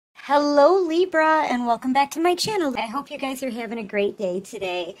Hello Libra, and welcome back to my channel. I hope you guys are having a great day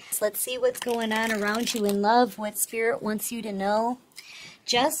today. So let's see what's going on around you in love, what Spirit wants you to know.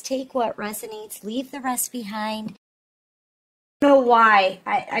 Just take what resonates, leave the rest behind. I don't know why.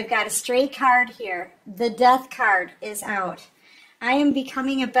 I've got a stray card here. The Death card is out. I am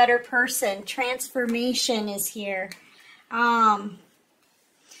becoming a better person. Transformation is here.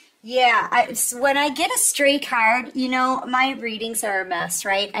 Yeah, when I get a stray card, you know, my readings are a mess,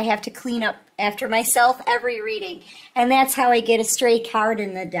 right? I have to clean up after myself every reading, and that's how I get a stray card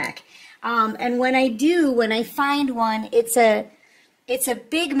in the deck. And when I do, when I find one, it's a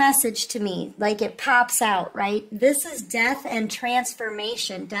big message to me, like it pops out, right? This is death and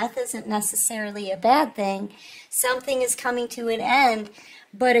transformation. Death isn't necessarily a bad thing. Something is coming to an end,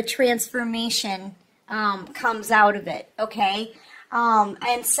 but a transformation comes out of it, okay?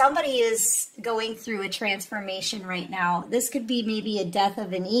 And somebody is going through a transformation right now. This could be maybe a death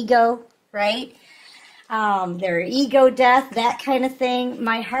of an ego, right? Their ego death, that kind of thing.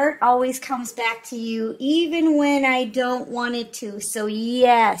 My heart always comes back to you, even when I don't want it to. So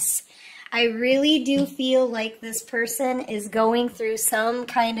yes, I really do feel like this person is going through some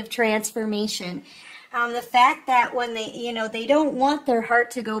kind of transformation. The fact that when they don't want their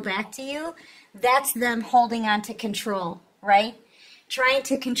heart to go back to you, that's them holding on to control, right? Trying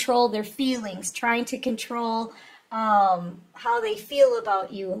to control their feelings, trying to control how they feel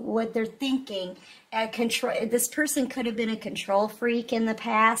about you, what they're thinking. This person could have been a control freak in the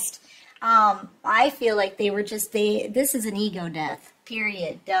past. I feel like this is an ego death,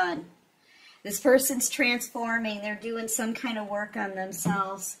 period, done. This person's transforming, they're doing some kind of work on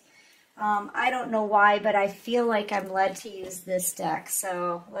themselves. I don't know why, but I feel like I'm led to use this deck.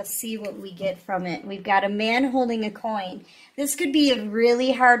 So let's see what we get from it. We've got a man holding a coin. This could be a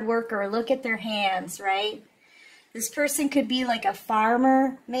really hard worker. Look at their hands, right? This person could be like a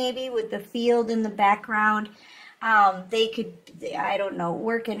farmer, maybe, with the field in the background. They could, I don't know,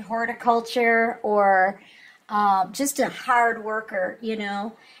 work in horticulture or just a hard worker, you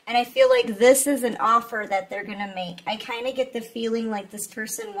know. And I feel like this is an offer that they're going to make. I kind of get the feeling like this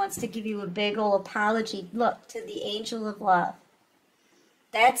person wants to give you a big ol' apology. Look, to the Angel of Love.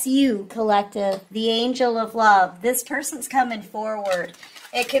 That's you, collective. The Angel of Love. This person's coming forward.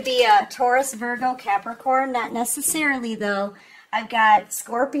 It could be a Taurus, Virgo, Capricorn. Not necessarily, though. I've got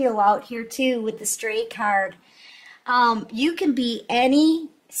Scorpio out here, too, with the straight card. You can be any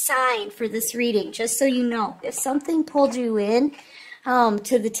sign for this reading, just so you know. If something pulled you in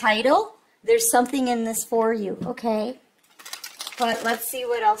to the title, there's something in this for you, okay? But let's see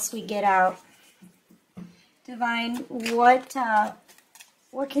what else we get out. Divine, what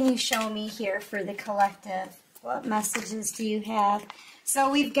can you show me here for the collective? What messages do you have? So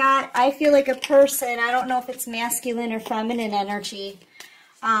we've got, I feel like a person, I don't know if it's masculine or feminine energy.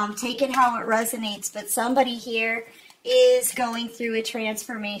 Take it how it resonates, but somebody here is going through a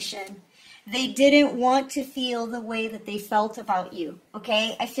transformation. They didn't want to feel the way that they felt about you,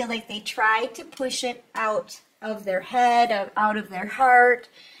 okay? I feel like they tried to push it out of their head, out of their heart.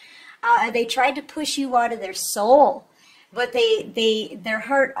 They tried to push you out of their soul, but their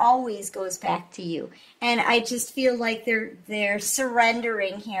heart always goes back to you. And I just feel like they're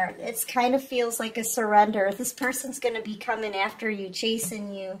surrendering here. It kind of feels like a surrender. This person's going to be coming after you,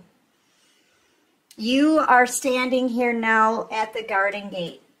 chasing you. You are standing here now at the garden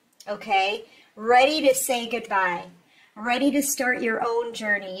gate, okay? Ready to say goodbye. Ready to start your own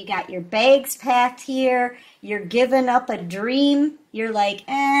journey. You got your bags packed here. You're giving up a dream. You're like,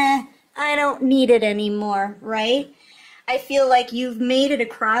 I don't need it anymore, right? I feel like you've made it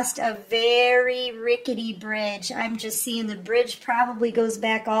across a very rickety bridge. I'm just seeing the bridge probably goes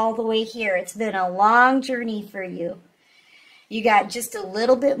back all the way here. It's been a long journey for you. You got just a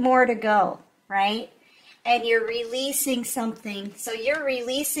little bit more to go, right? And you're releasing something. So you're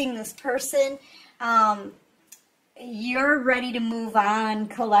releasing this person. You're ready to move on,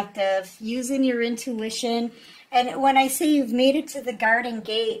 collective, using your intuition. And when I say you've made it to the garden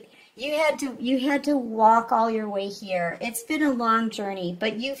gate, you had to walk all your way here. It's been a long journey,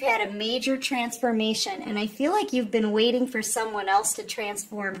 but you've had a major transformation, and I feel like you've been waiting for someone else to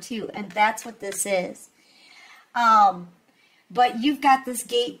transform too, and that's what this is. But you've got this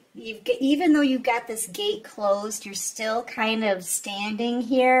gate, even though you've got this gate closed, you're still kind of standing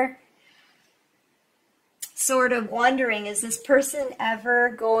here, sort of wondering, is this person ever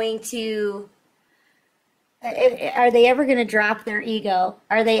going to, are they ever going to drop their ego?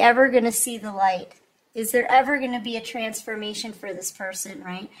 Are they ever going to see the light? Is there ever going to be a transformation for this person,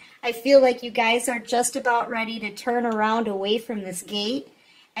 right? I feel like you guys are just about ready to turn around away from this gate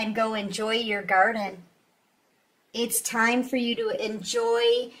and go enjoy your garden. It's time for you to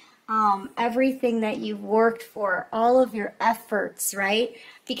enjoy everything that you've worked for, all of your efforts, right?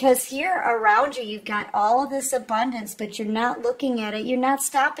 Because here around you, you've got all of this abundance, but you're not looking at it. You're not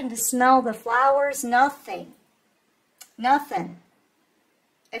stopping to smell the flowers, nothing. Nothing.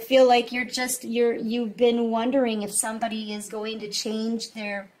 I feel like you've been wondering if somebody is going to change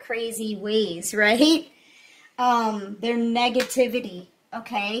their crazy ways, right? Their negativity,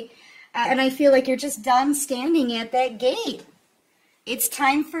 okay? And I feel like you're just done standing at that gate. It's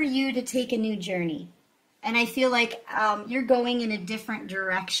time for you to take a new journey. And I feel like you're going in a different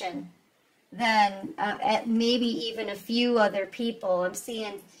direction than maybe even a few other people. I'm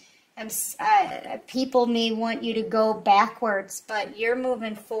seeing people may want you to go backwards, but you're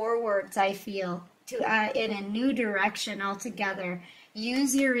moving forwards, I feel, to in a new direction altogether.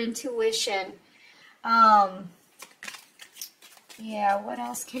 Use your intuition. Yeah, what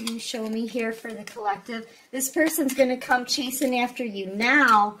else can you show me here for the collective? This person's going to come chasing after you.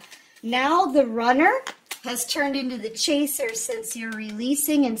 Now the runner has turned into the chaser since you're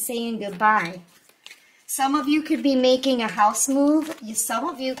releasing and saying goodbye. Some of you could be making a house move. Some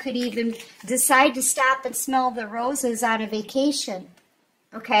of you could even decide to stop and smell the roses on a vacation.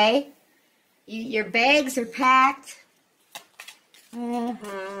 Okay? Your bags are packed.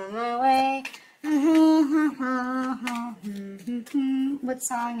 Away. What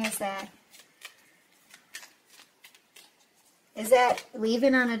song is that? Is that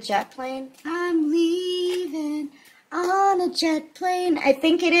Leaving on a Jet Plane? I'm leaving on a jet plane. I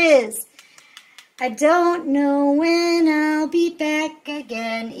think it is. I don't know when I'll be back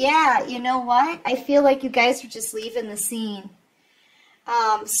again. Yeah, you know what? I feel like you guys are just leaving the scene.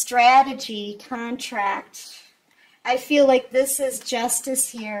 Strategy, contract. I feel like this is justice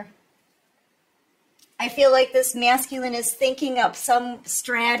here. I feel like this masculine is thinking up some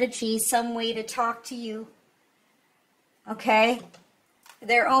strategy, some way to talk to you. Okay?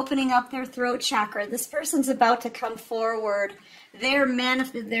 They're opening up their throat chakra. This person's about to come forward. They're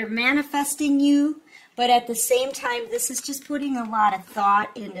manifesting you, but at the same time, this is just putting a lot of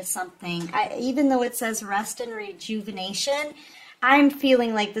thought into something. Even though it says rest and rejuvenation, I'm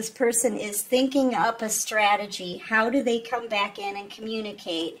feeling like this person is thinking up a strategy. How do they come back in and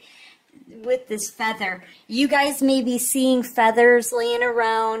communicate with this feather? You guys may be seeing feathers laying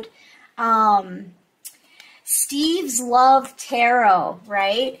around. Steve's Love Tarot,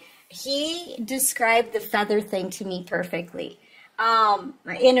 right? He described the feather thing to me perfectly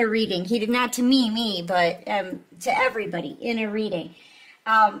in a reading. He did not to me, but to everybody in a reading.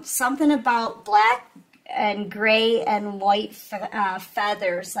 Something about black and gray and white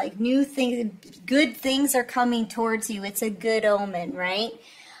feathers, like new things, good things are coming towards you. It's a good omen, right?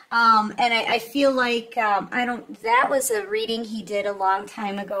 And I feel like, that was a reading he did a long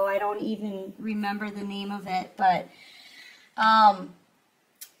time ago. I don't even remember the name of it, but,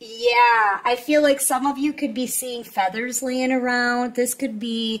 yeah, I feel like some of you could be seeing feathers laying around. This could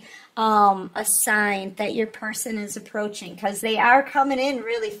be, a sign that your person is approaching, because they are coming in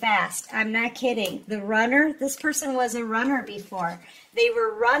really fast. I'm not kidding. The runner, this person was a runner before. They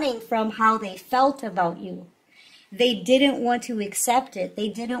were running from how they felt about you. They didn't want to accept it. They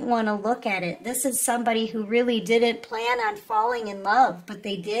didn't want to look at it. This is somebody who really didn't plan on falling in love, but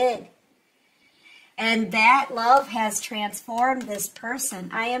they did. And that love has transformed this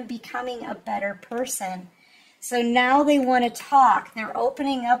person. I am becoming a better person. So now they want to talk. They're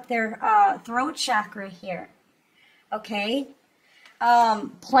opening up their throat chakra here. Okay?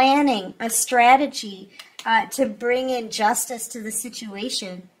 Planning a strategy to bring in justice to the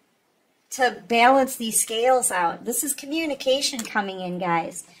situation, to balance these scales out. This is communication coming in,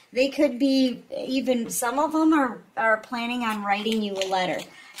 guys. They could be, even some of them are planning on writing you a letter.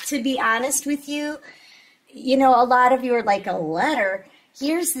 To be honest with you, you know, a lot of you are like, a letter?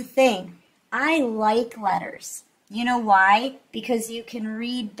 Here's the thing. I like letters. You know why? Because you can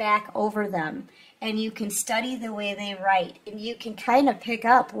read back over them, and you can study the way they write, and you can kind of pick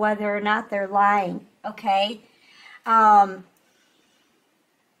up whether or not they're lying, okay?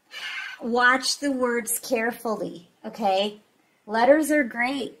 Watch the words carefully, okay? Letters are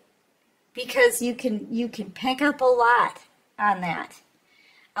great because you can pick up a lot on that.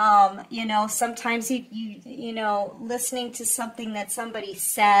 You know, sometimes you know, listening to something that somebody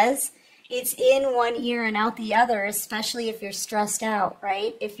says, it's in one ear and out the other, especially if you're stressed out,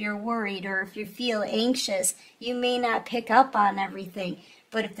 right? If you're worried or if you feel anxious, you may not pick up on everything.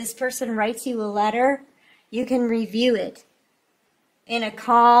 But if this person writes you a letter, you can review it in a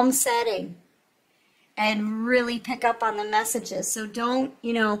calm setting and really pick up on the messages. So don't,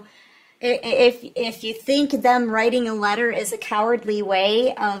 you know, if you think them writing a letter is a cowardly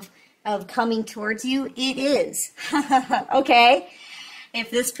way of coming towards you, it is. Okay? If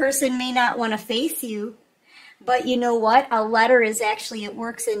this person may not want to face you, but you know what? A letter is actually, it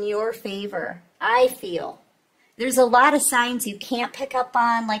works in your favor, I feel. There's a lot of signs you can't pick up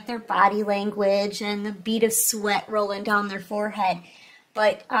on, like their body language and the bead of sweat rolling down their forehead.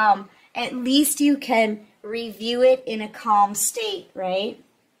 But at least you can review it in a calm state, right?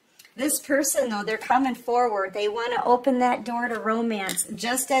 This person, though, they're coming forward. They want to open that door to romance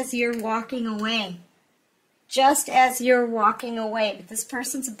just as you're walking away. Just as you're walking away. But this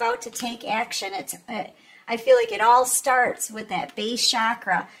person's about to take action. I feel like it all starts with that base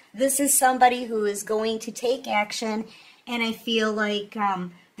chakra. This is somebody who is going to take action, and I feel like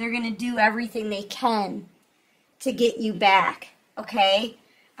they're going to do everything they can to get you back, okay?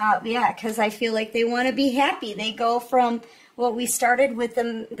 Yeah, because I feel like they want to be happy. They go from what we started with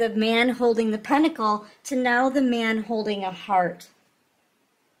the man holding the pentacle to now the man holding a heart.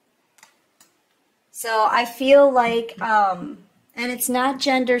 So I feel like, and it's not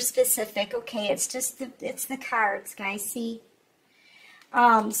gender specific, okay? It's just it's the cards, guys, see?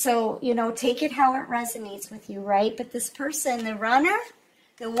 So, you know, take it how it resonates with you, right? But this person, the runner,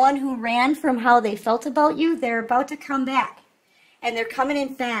 the one who ran from how they felt about you, they're about to come back. And they're coming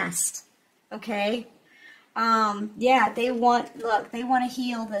in fast, okay? Yeah, they want to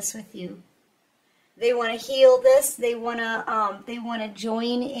heal this with you. They want to heal this. They want to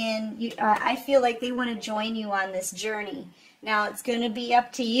join in. I feel like they want to join you on this journey. Now, it's going to be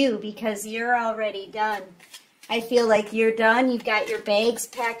up to you because you're already done. I feel like you're done. You've got your bags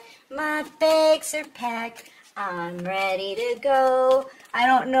packed. My bags are packed. I'm ready to go. I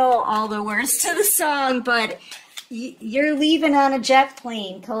don't know all the words to the song, but you're leaving on a jet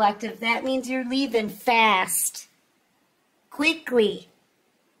plane, collective. That means you're leaving fast, quickly,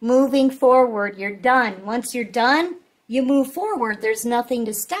 moving forward. You're done. Once you're done, you move forward. There's nothing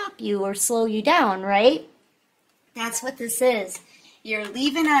to stop you or slow you down, right? That's what this is. You're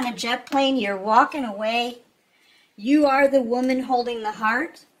leaving on a jet plane. You're walking away. You are the woman holding the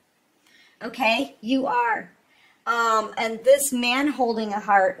heart. Okay? You are. And this man holding a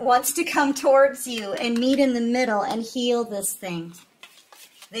heart wants to come towards you and meet in the middle and heal this thing.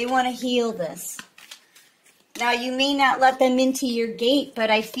 They want to heal this. Now, you may not let them into your gate,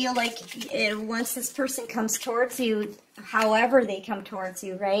 but I feel like once this person comes towards you, however they come towards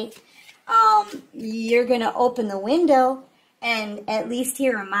you, right, you're going to open the window and at least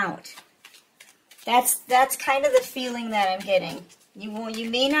hear them out. That's kind of the feeling that I'm getting. You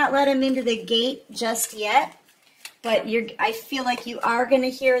may not let them into the gate just yet, but I feel like you are going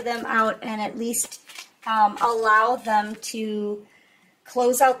to hear them out and at least allow them to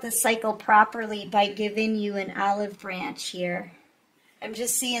close out the cycle properly by giving you an olive branch here. I'm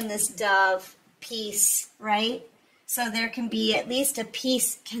just seeing this dove, peace, right? So there can be at least a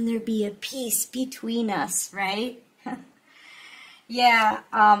peace. Can there be a peace between us, right? Yeah,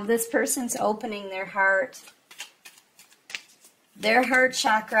 this person's opening their heart. Their heart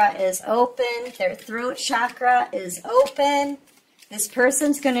chakra is open. Their throat chakra is open. This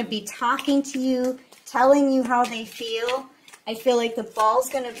person's going to be talking to you, telling you how they feel. I feel like the ball's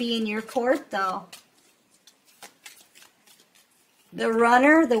going to be in your court, though. The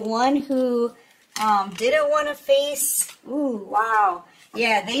runner, the one who didn't want to face, ooh, wow.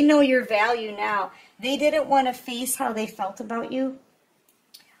 Yeah, they know your value now. They didn't want to face how they felt about you.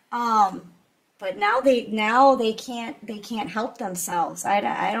 But now they can't help themselves.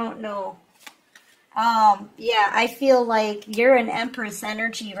 I don't know. Yeah, I feel like you're an Empress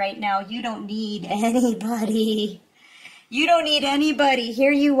energy right now. You don't need anybody. You don't need anybody.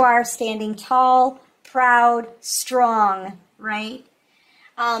 Here you are standing tall, proud, strong, right?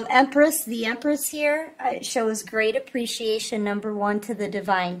 Empress, the Empress here shows great appreciation, number one, to the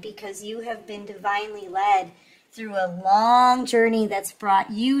divine, because you have been divinely led through a long journey that's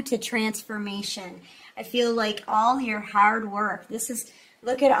brought you to transformation. I feel like all your hard work,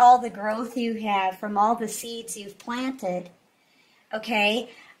 look at all the growth you have from all the seeds you've planted, okay?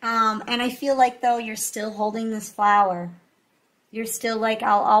 And I feel like, though, you're still holding this flower. You're still like,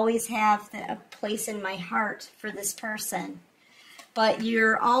 I'll always have a place in my heart for this person. But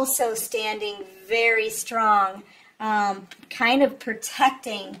you're also standing very strong, kind of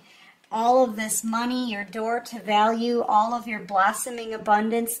protecting all of this money, your door to value, all of your blossoming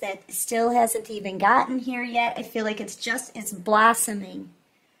abundance that still hasn't even gotten here yet. I feel like it's blossoming,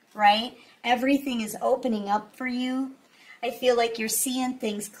 right? Everything is opening up for you. I feel like you're seeing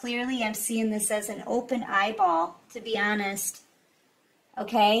things clearly. I'm seeing this as an open eyeball, to be honest.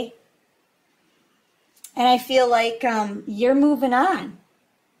 Okay? And I feel like you're moving on.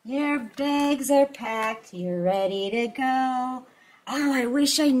 Your bags are packed. You're ready to go. Oh, I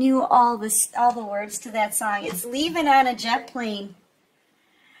wish I knew all the words to that song. It's leaving on a jet plane.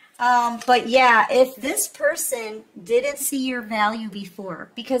 But yeah, if this person didn't see your value before,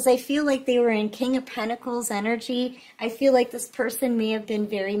 because I feel like they were in King of Pentacles energy, I feel like this person may have been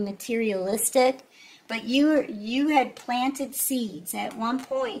very materialistic, but you had planted seeds at one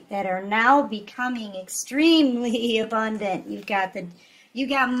point that are now becoming extremely abundant. You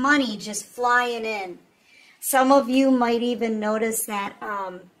got money just flying in. Some of you might even notice that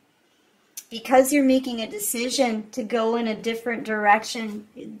because you're making a decision to go in a different direction,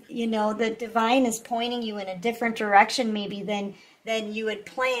 you know, the divine is pointing you in a different direction maybe than you had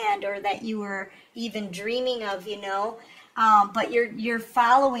planned or that you were even dreaming of, you know. But you're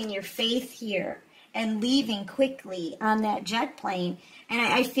following your faith here and leaving quickly on that jet plane. And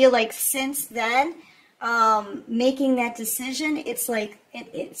I feel like since then, making that decision, it's like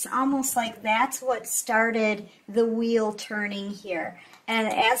it's almost like that's what started the wheel turning here. And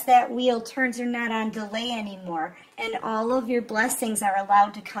as that wheel turns, you're not on delay anymore. And all of your blessings are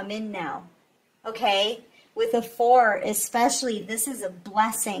allowed to come in now. Okay? With a 4, especially, this is a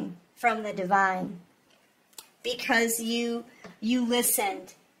blessing from the divine. Because you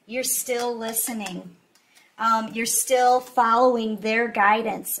listened. You're still listening. You're still following their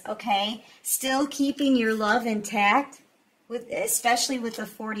guidance. Okay? Still keeping your love intact. Especially with the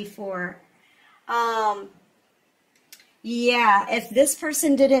 44. Yeah, if this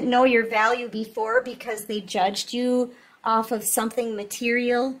person didn't know your value before because they judged you off of something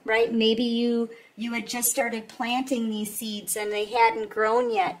material, right? Maybe you had just started planting these seeds and they hadn't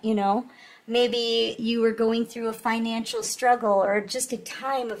grown yet, you know? Maybe you were going through a financial struggle or just a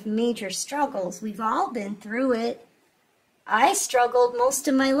time of major struggles. We've all been through it. I struggled most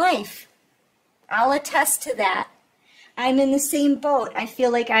of my life. I'll attest to that. I'm in the same boat. I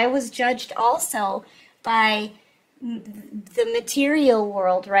feel like I was judged also by the material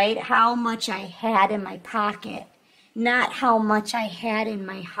world, right? How much I had in my pocket, not how much I had in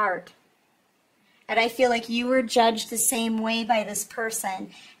my heart. And I feel like you were judged the same way by this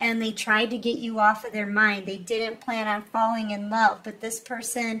person, and they tried to get you off of their mind. They didn't plan on falling in love, but this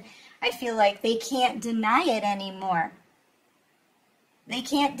person, I feel like they can't deny it anymore. They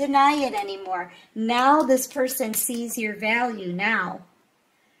can't deny it anymore. Now this person sees your value now.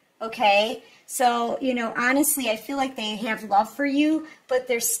 Okay? So, you know, honestly, I feel like they have love for you, but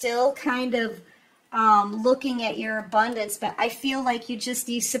they're still kind of looking at your abundance. But I feel like you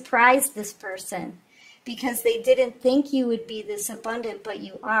surprised this person because they didn't think you would be this abundant, but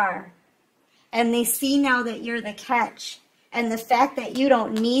you are. And they see now that you're the catch. And the fact that you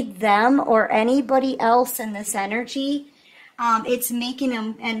don't need them or anybody else in this energy, it's making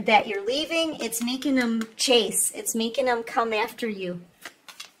them, and that you're leaving, it's making them chase. It's making them come after you.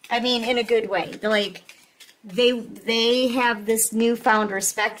 I mean, in a good way. They have this newfound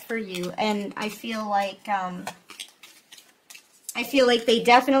respect for you, and I feel like they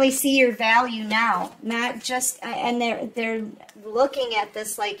definitely see your value now. Not just, and they're looking at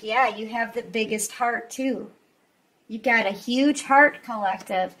this like, yeah, you have the biggest heart too. You got a huge heart,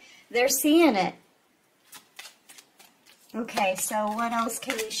 collective. They're seeing it. Okay, so what else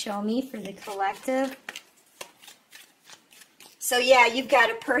can you show me for the collective? So yeah, you've got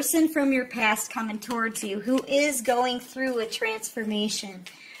a person from your past coming towards you who is going through a transformation,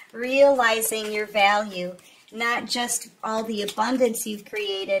 realizing your value, not just all the abundance you've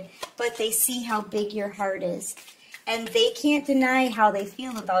created, but they see how big your heart is. And they can't deny how they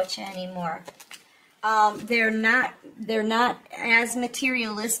feel about you anymore. They're not as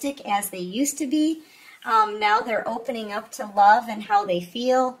materialistic as they used to be. Now they're opening up to love and how they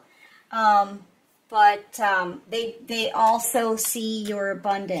feel. But they also see your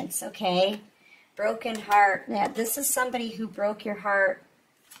abundance, okay? Broken heart. Yeah, this is somebody who broke your heart.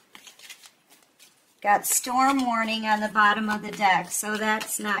 Got storm warning on the bottom of the deck, so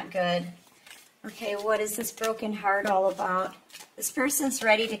that's not good. Okay, what is this broken heart all about? This person's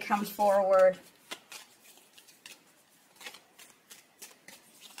ready to come forward.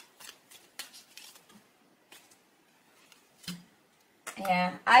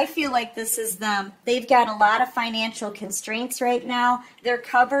 Yeah, I feel like this is them. They've got a lot of financial constraints right now. Their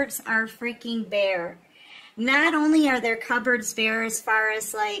cupboards are freaking bare. Not only are their cupboards bare as far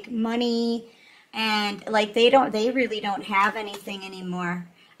as like money and like they really don't have anything anymore.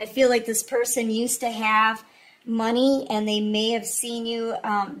 I feel like this person used to have money and they may have seen you,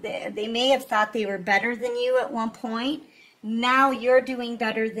 they may have thought they were better than you at one point. Now you're doing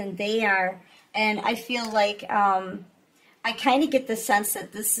better than they are. And I feel like I kind of get the sense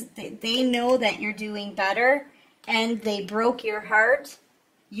that they know that you're doing better, and they broke your heart.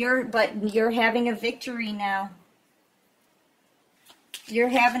 But you're having a victory now. You're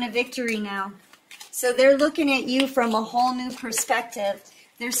having a victory now. So they're looking at you from a whole new perspective.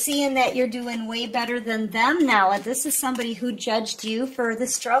 They're seeing that you're doing way better than them now. And this is somebody who judged you for the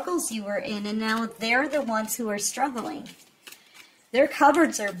struggles you were in, and now they're the ones who are struggling. Their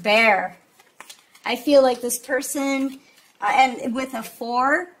cupboards are bare. I feel like this person, and with a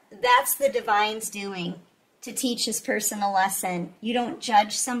 4, that's the divine's doing, to teach this person a lesson. You don't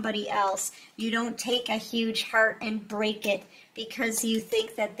judge somebody else. You don't take a huge heart and break it because you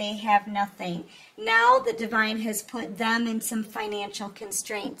think that they have nothing. Now the divine has put them in some financial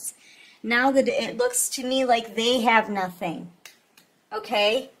constraints. Now that it looks to me like they have nothing.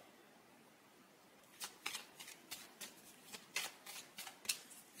 Okay?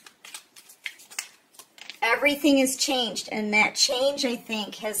 Everything has changed, and that change, I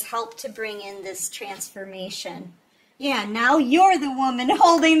think, has helped to bring in this transformation. Yeah, now you're the woman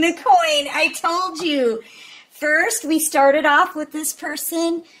holding the coin. I told you. First, we started off with this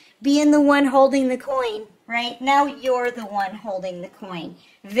person being the one holding the coin, right? Now you're the one holding the coin.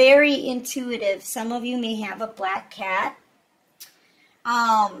 Very intuitive. Some of you may have a black cat.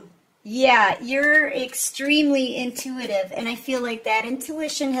 Yeah, you're extremely intuitive, and I feel like that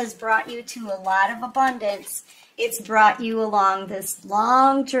intuition has brought you to a lot of abundance. It's brought you along this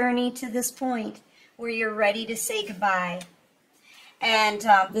long journey to this point where you're ready to say goodbye. And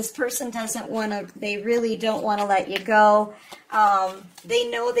this person doesn't want to, they really don't want to let you go. They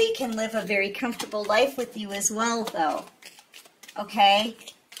know they can live a very comfortable life with you as well, though. Okay?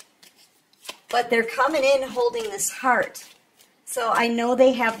 But they're coming in holding this heart. So I know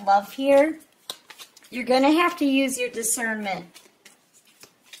they have love here. You're going to have to use your discernment.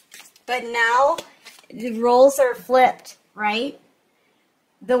 But now the roles are flipped, right?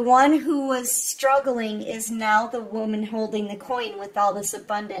 The one who was struggling is now the woman holding the coin with all this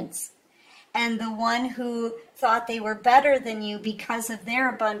abundance. And the one who thought they were better than you because of their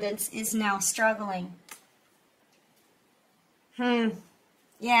abundance is now struggling.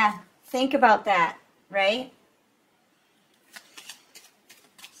 Yeah, think about that, right?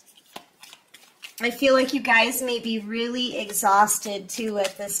 I feel like you guys may be really exhausted too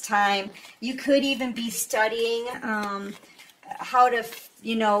at this time. You could even be studying how to,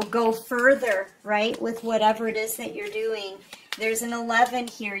 you know, go further, right, with whatever it is that you're doing. There's an 11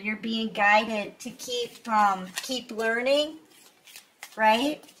 here. You're being guided to keep learning,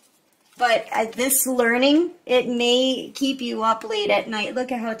 right? But this learning, it may keep you up late at night.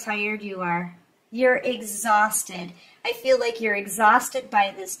 Look at how tired you are. You're exhausted. I feel like you're exhausted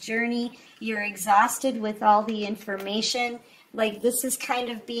by this journey. You're exhausted with all the information. Like, this is kind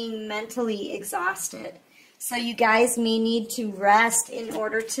of being mentally exhausted. So you guys may need to rest in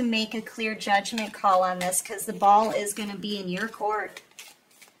order to make a clear judgment call on this, because the ball is going to be in your court.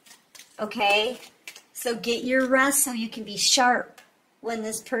 Okay? So get your rest so you can be sharp when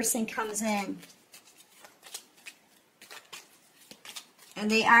this person comes in. And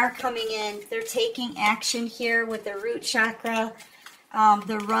they are coming in. They're taking action here with the root chakra.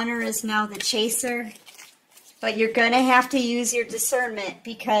 The runner is now the chaser. But you're going to have to use your discernment,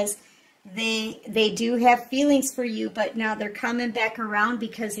 because they do have feelings for you, but now they're coming back around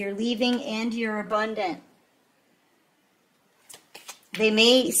because you're leaving and you're abundant. They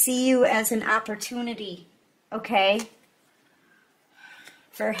may see you as an opportunity, okay?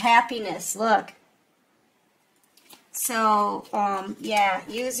 For happiness, look. So, yeah,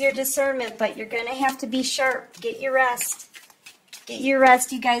 use your discernment, but you're going to have to be sharp. Get your rest. Get your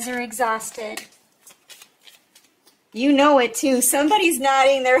rest. You guys are exhausted. You know it, too. Somebody's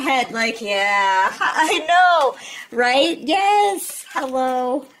nodding their head like, yeah, I know, right? Yes.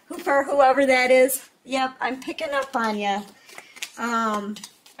 Hello. For whoever that is. Yep, I'm picking up on you. All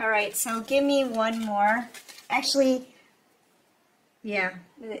right, so give me one more. Actually, yeah,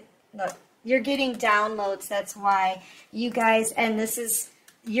 look. You're getting downloads, that's why. You guys, and this is,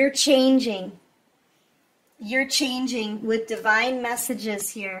 you're changing. You're changing with divine messages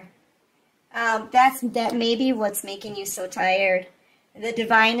here. That may be what's making you so tired. The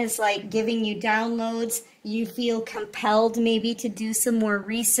divine is like giving you downloads. You feel compelled maybe to do some more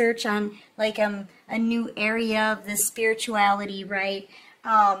research on like a new area of the spirituality, right?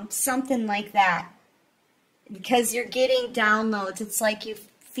 Something like that. Because you're getting downloads. It's like you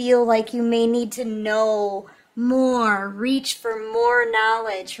feel like you may need to know more, reach for more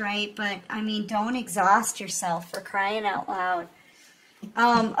knowledge, right? But, I mean, don't exhaust yourself, for crying out loud.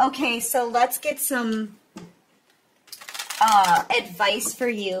 Okay, so let's get some advice for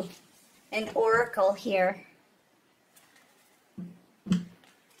you. An oracle here.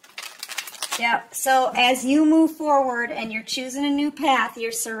 Yeah, so as you move forward and you're choosing a new path,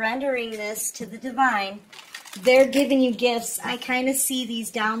 you're surrendering this to the divine. They're giving you gifts. I kind of see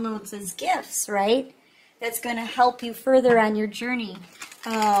these downloads as gifts, right? That's going to help you further on your journey.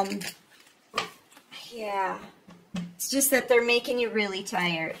 Yeah. It's just that they're making you really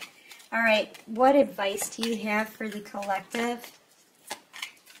tired. All right, what advice do you have for the collective?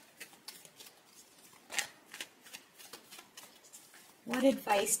 What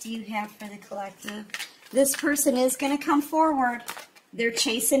advice do you have for the collective? This person is going to come forward. They're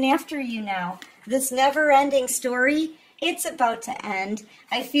chasing after you now. This never-ending story, it's about to end.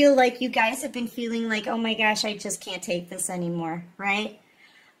 I feel like you guys have been feeling like, oh my gosh, I just can't take this anymore, right?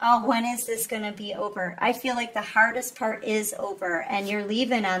 Oh, when is this going to be over? I feel like the hardest part is over, and you're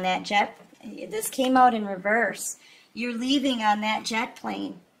leaving on that jet. This came out in reverse. You're leaving on that jet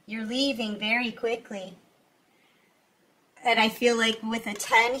plane. You're leaving very quickly. And I feel like with a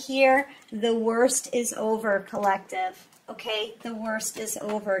 10 here, the worst is over, collective. Okay? The worst is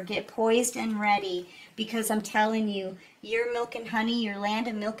over. Get poised and ready, because I'm telling you, your milk and honey, your land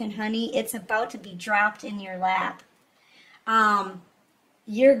of milk and honey, it's about to be dropped in your lap.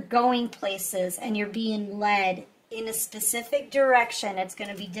 You're going places and you're being led in a specific direction. It's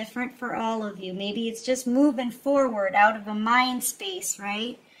going to be different for all of you. Maybe it's just moving forward out of a mind space,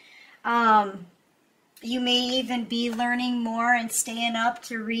 right? You may even be learning more and staying up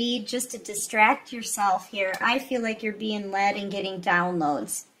to read just to distract yourself here. I feel like you're being led and getting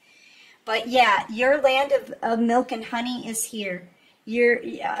downloads. But yeah, your land of milk and honey is here. You're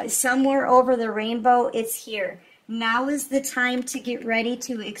somewhere over the rainbow, it's here. Now is the time to get ready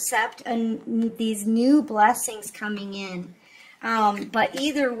to accept these new blessings coming in. But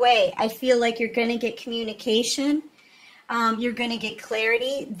either way, I feel like you're going to get communication. You're going to get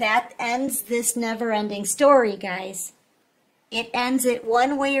clarity. That ends this never-ending story, guys. It ends it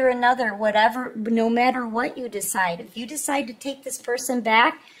one way or another, whatever, no matter what you decide. If you decide to take this person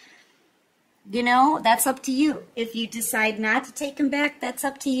back, you know, that's up to you. If you decide not to take them back, that's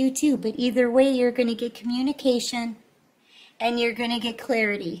up to you too. But either way, you're going to get communication and you're going to get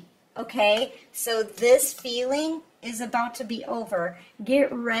clarity. Okay? So this feeling is about to be over.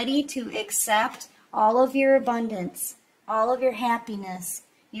 Get ready to accept all of your abundance, all of your happiness.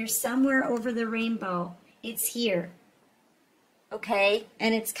 You're somewhere over the rainbow. It's here. Okay?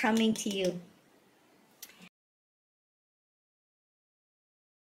 And it's coming to you.